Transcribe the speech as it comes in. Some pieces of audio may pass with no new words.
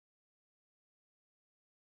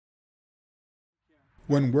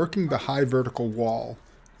When working the high vertical wall,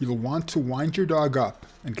 you'll want to wind your dog up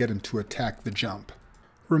and get him to attack the jump.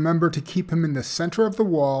 Remember to keep him in the center of the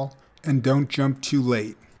wall and don't jump too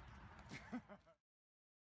late.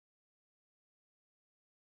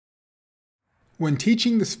 When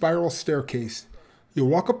teaching the spiral staircase, you'll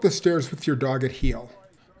walk up the stairs with your dog at heel.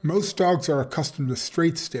 Most dogs are accustomed to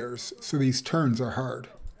straight stairs, so these turns are hard.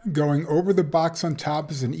 Going over the box on top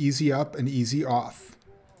is an easy up and easy off.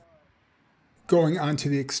 Going onto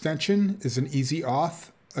the extension is an easy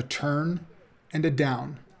off, a turn, and a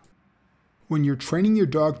down. When you're training your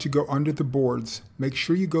dog to go under the boards, make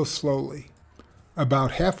sure you go slowly.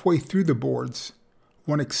 About halfway through the boards,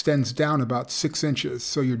 one extends down about 6 inches,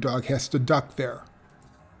 so your dog has to duck there.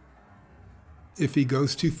 If he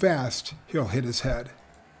goes too fast, he'll hit his head.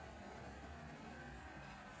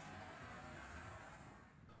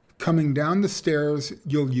 Coming down the stairs,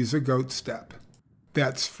 you'll use a goat step.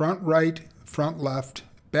 That's front right, front left,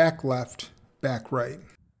 back right.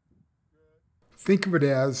 Think of it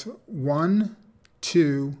as 1,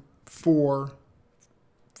 2, 4,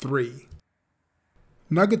 3.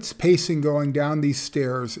 Nugget's pacing going down these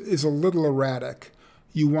stairs is a little erratic.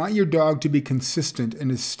 You want your dog to be consistent in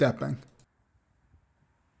his stepping.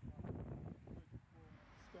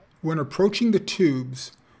 When approaching the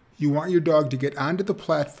tubes, you want your dog to get onto the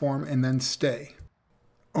platform and then stay.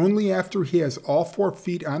 Only after he has all 4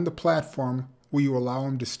 feet on the platform will you allow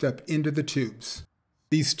him to step into the tubes.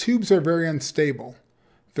 These tubes are very unstable.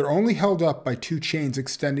 They're only held up by 2 chains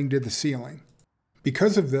extending to the ceiling.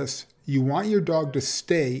 Because of this, you want your dog to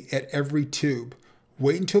stay at every tube.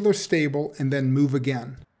 Wait until they're stable and then move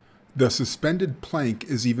again. The suspended plank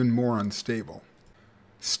is even more unstable.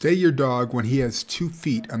 Stay your dog when he has 2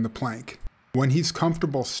 feet on the plank. When he's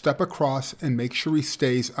comfortable, step across and make sure he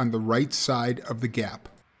stays on the right side of the gap.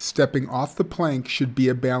 Stepping off the plank should be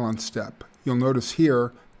a balance step. You'll notice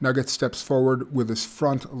here, Nugget steps forward with his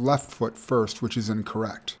front left foot first, which is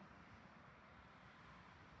incorrect.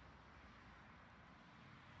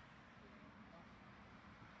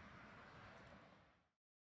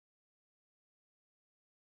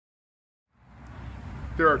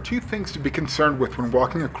 There are 2 things to be concerned with when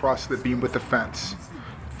walking across the beam with a fence.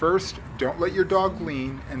 First, don't let your dog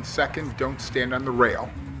lean, and second, don't stand on the rail.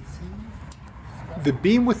 The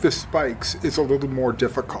beam with the spikes is a little more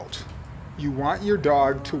difficult. You want your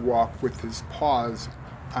dog to walk with his paws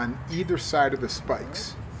on either side of the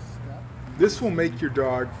spikes. This will make your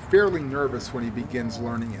dog fairly nervous when he begins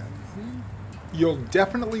learning it. You'll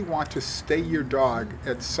definitely want to stay your dog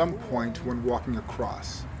at some point when walking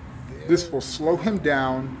across. This will slow him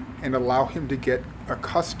down and allow him to get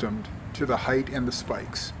accustomed to the height and the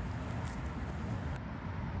spikes.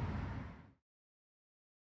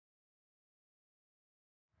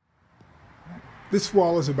 This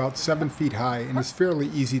wall is about 7 feet high and is fairly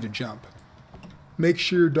easy to jump. Make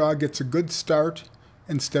sure your dog gets a good start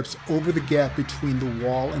and steps over the gap between the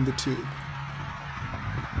wall and the tube.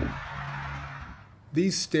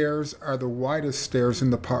 These stairs are the widest stairs in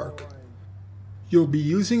the park. You'll be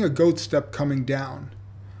using a goat step coming down.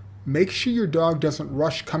 Make sure your dog doesn't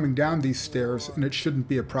rush coming down these stairs, and it shouldn't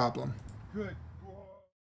be a problem.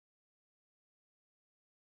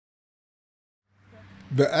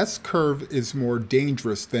 The S-curve is more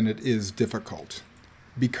dangerous than it is difficult.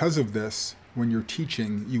 Because of this, when you're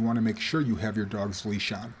teaching, you want to make sure you have your dog's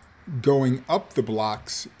leash on. Going up the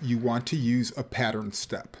blocks, you want to use a pattern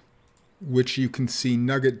step, which you can see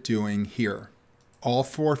Nugget doing here. All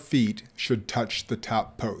 4 feet should touch the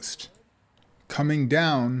top post. Coming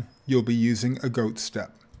down, you'll be using a goat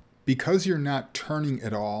step. Because you're not turning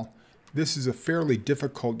at all, this is a fairly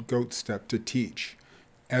difficult goat step to teach.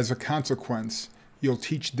 As a consequence, you'll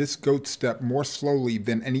teach this goat step more slowly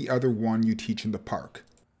than any other one you teach in the park.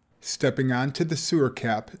 Stepping onto the sewer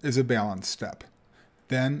cap is a balance step.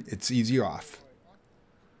 Then it's easy off.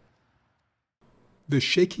 The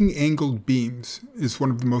shaking angled beams is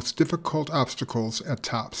one of the most difficult obstacles at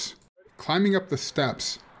Tops. Climbing up the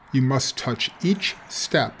steps, you must touch each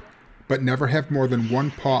step, but never have more than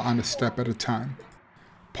 1 paw on a step at a time.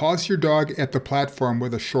 Pause your dog at the platform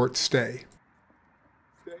with a short stay.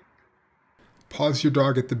 Pause your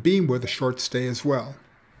dog at the beam with a short stay as well.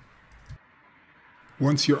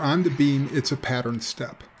 Once you're on the beam, it's a pattern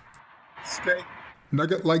step. Stay.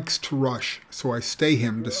 Nugget likes to rush, so I stay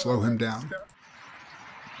him to slow him down.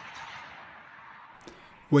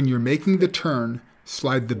 When you're making the turn,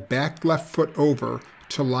 slide the back left foot over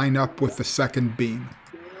to line up with the second beam.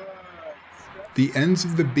 The ends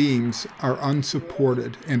of the beams are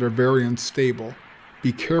unsupported and are very unstable.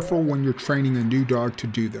 Be careful when you're training a new dog to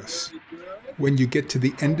do this. When you get to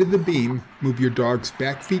the end of the beam, move your dog's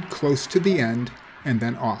back feet close to the end and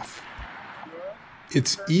then off.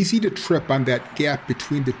 It's easy to trip on that gap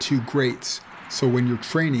between the two grates, so when you're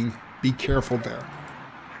training, be careful there.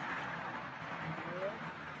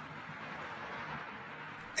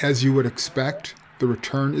 As you would expect, the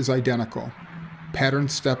return is identical. Pattern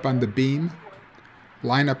step on the beam,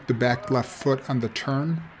 line up the back left foot on the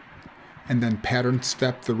turn, and then pattern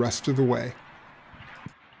step the rest of the way.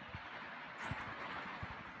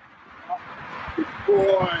 Good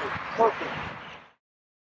boy. Perfect.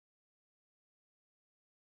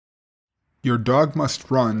 Your dog must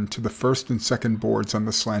run to the first and second boards on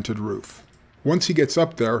the slanted roof. Once he gets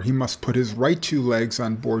up there, he must put his right 2 legs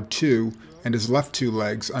on board 2 and his left 2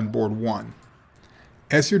 legs on board 1.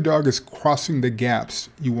 As your dog is crossing the gaps,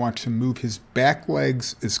 you want to move his back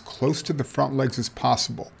legs as close to the front legs as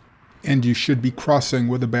possible, and you should be crossing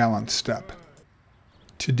with a balance step.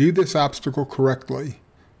 To do this obstacle correctly,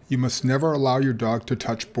 you must never allow your dog to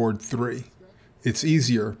touch board 3. It's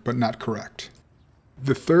easier, but not correct.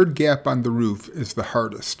 The third gap on the roof is the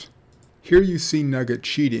hardest. Here you see Nugget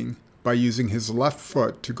cheating by using his left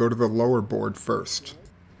foot to go to the lower board first.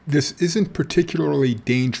 This isn't particularly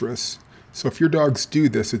dangerous, so if your dogs do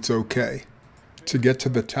this, it's okay. To get to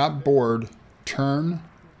the top board, turn,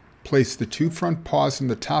 place the 2 front paws on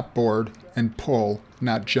the top board, and pull,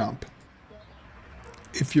 not jump.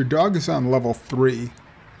 If your dog is on level 3,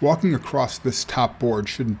 walking across this top board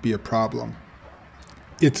shouldn't be a problem.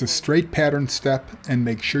 It's a straight pattern step, and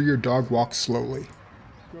make sure your dog walks slowly.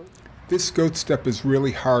 This goat step is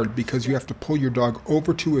really hard because you have to pull your dog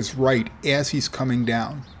over to his right as he's coming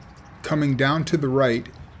down. Coming down to the right,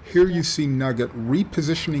 here you see Nugget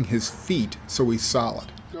repositioning his feet so he's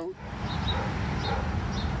solid. Goat.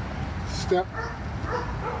 Step.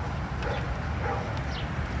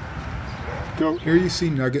 Goat. Here you see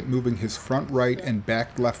Nugget moving his front right and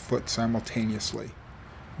back left foot simultaneously.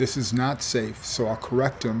 This is not safe, so I'll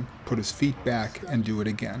correct him, put his feet back, and do it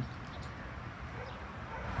again.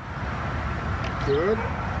 Good.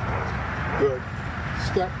 Good.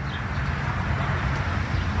 Step.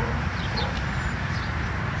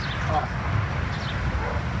 Off.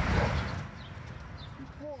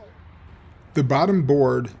 The bottom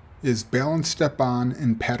board is balance step on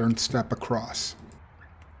and pattern step across.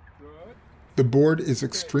 The board is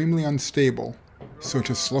extremely unstable, so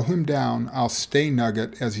to slow him down, I'll stay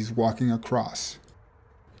Nugget as he's walking across.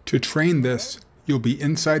 To train this, you'll be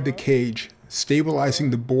inside the cage,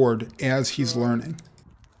 stabilizing the board as he's learning.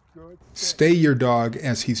 Stay your dog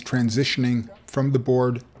as he's transitioning from the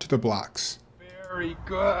board to the blocks. Very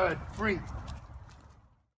good. Free.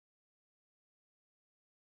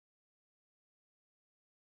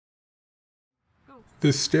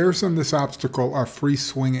 The stairs on this obstacle are free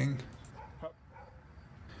swinging.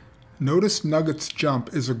 Notice Nugget's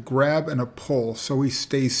jump is a grab and a pull, so he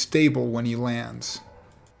stays stable when he lands.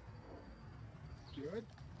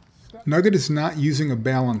 Nugget is not using a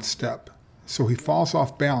balance step, so he falls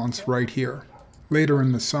off balance right here. Later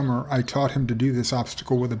in the summer, I taught him to do this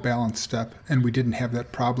obstacle with a balance step, and we didn't have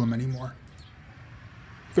that problem anymore.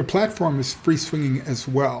 The platform is free swinging as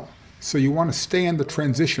well, so you want to stay on the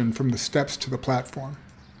transition from the steps to the platform.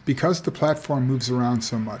 Because the platform moves around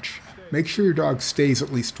so much, make sure your dog stays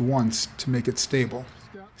at least once to make it stable.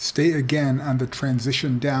 Stay again on the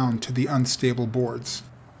transition down to the unstable boards.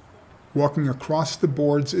 Walking across the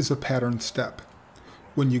boards is a pattern step.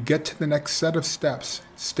 When you get to the next set of steps,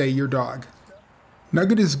 stay your dog.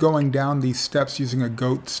 Nugget is going down these steps using a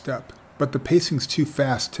goat step, but the pacing's too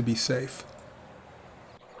fast to be safe.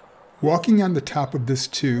 Walking on the top of this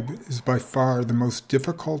tube is by far the most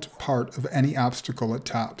difficult part of any obstacle at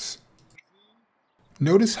Tops.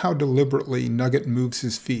 Notice how deliberately Nugget moves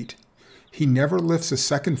his feet. He never lifts a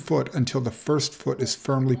second foot until the first foot is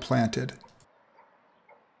firmly planted.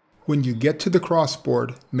 When you get to the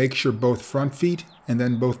crossboard, make sure both front feet and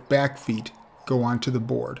then both back feet go onto the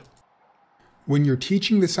board. When you're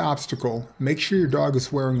teaching this obstacle, make sure your dog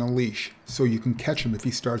is wearing a leash so you can catch him if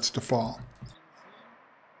he starts to fall.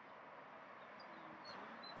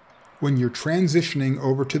 When you're transitioning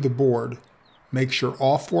over to the board, make sure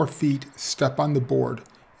all 4 feet step on the board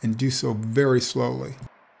and do so very slowly.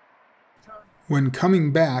 When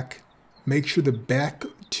coming back, make sure the back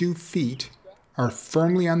 2 feet are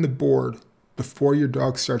firmly on the board before your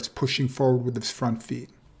dog starts pushing forward with his front feet.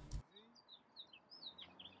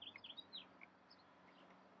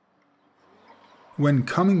 When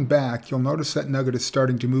coming back, you'll notice that Nugget is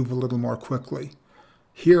starting to move a little more quickly.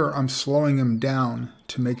 Here, I'm slowing him down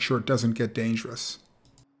to make sure it doesn't get dangerous.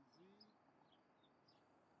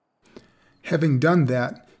 Having done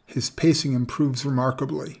that, his pacing improves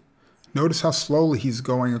remarkably. Notice how slowly he's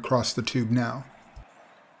going across the tube now.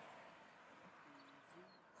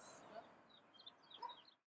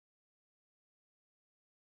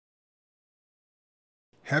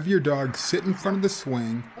 Have your dog sit in front of the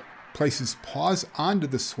swing, place his paws onto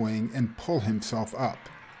the swing, and pull himself up.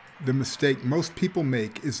 The mistake most people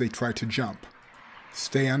make is they try to jump.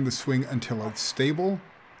 Stay on the swing until it's stable,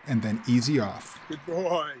 and then easy off. Good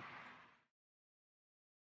boy.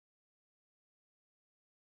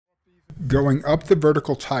 Going up the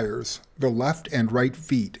vertical tires, the left and right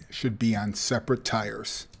feet should be on separate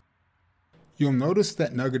tires. You'll notice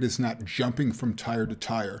that Nugget is not jumping from tire to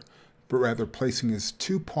tire, but rather placing his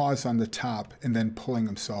two paws on the top and then pulling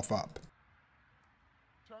himself up.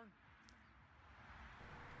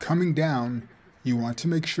 Coming down, you want to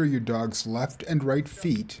make sure your dog's left and right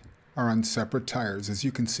feet are on separate tires, as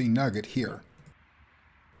you can see Nugget here.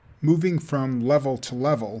 Moving from level to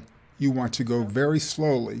level, you want to go very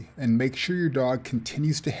slowly and make sure your dog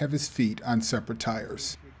continues to have his feet on separate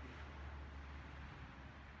tires.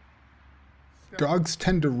 Dogs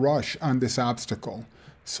tend to rush on this obstacle,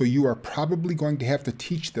 so you are probably going to have to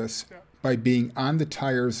teach this by being on the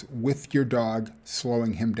tires with your dog,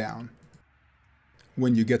 slowing him down.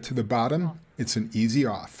 When you get to the bottom, it's an easy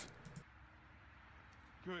off.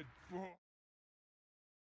 Good boy.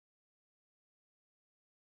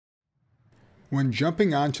 When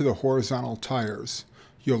jumping onto the horizontal tires,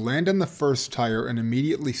 you'll land on the first tire and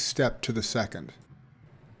immediately step to the second.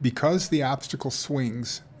 Because the obstacle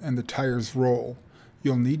swings and the tires roll,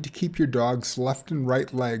 you'll need to keep your dog's left and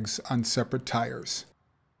right legs on separate tires.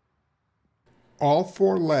 All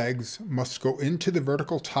four legs must go into the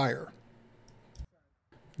vertical tire.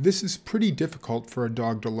 This is pretty difficult for a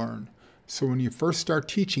dog to learn, so when you first start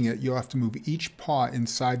teaching it, you'll have to move each paw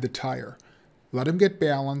inside the tire. Let him get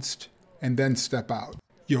balanced, and then step out.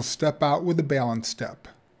 You'll step out with a balance step.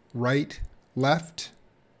 Right, left,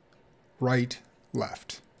 right,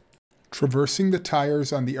 left. Traversing the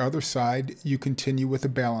tires on the other side, you continue with a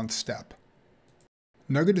balance step.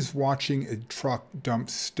 Nugget is watching a truck dump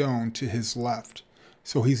stone to his left,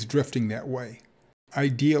 so he's drifting that way.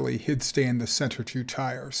 Ideally, he'd stay in the center two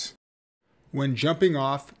tires. When jumping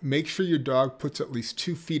off, make sure your dog puts at least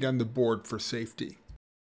 2 feet on the board for safety.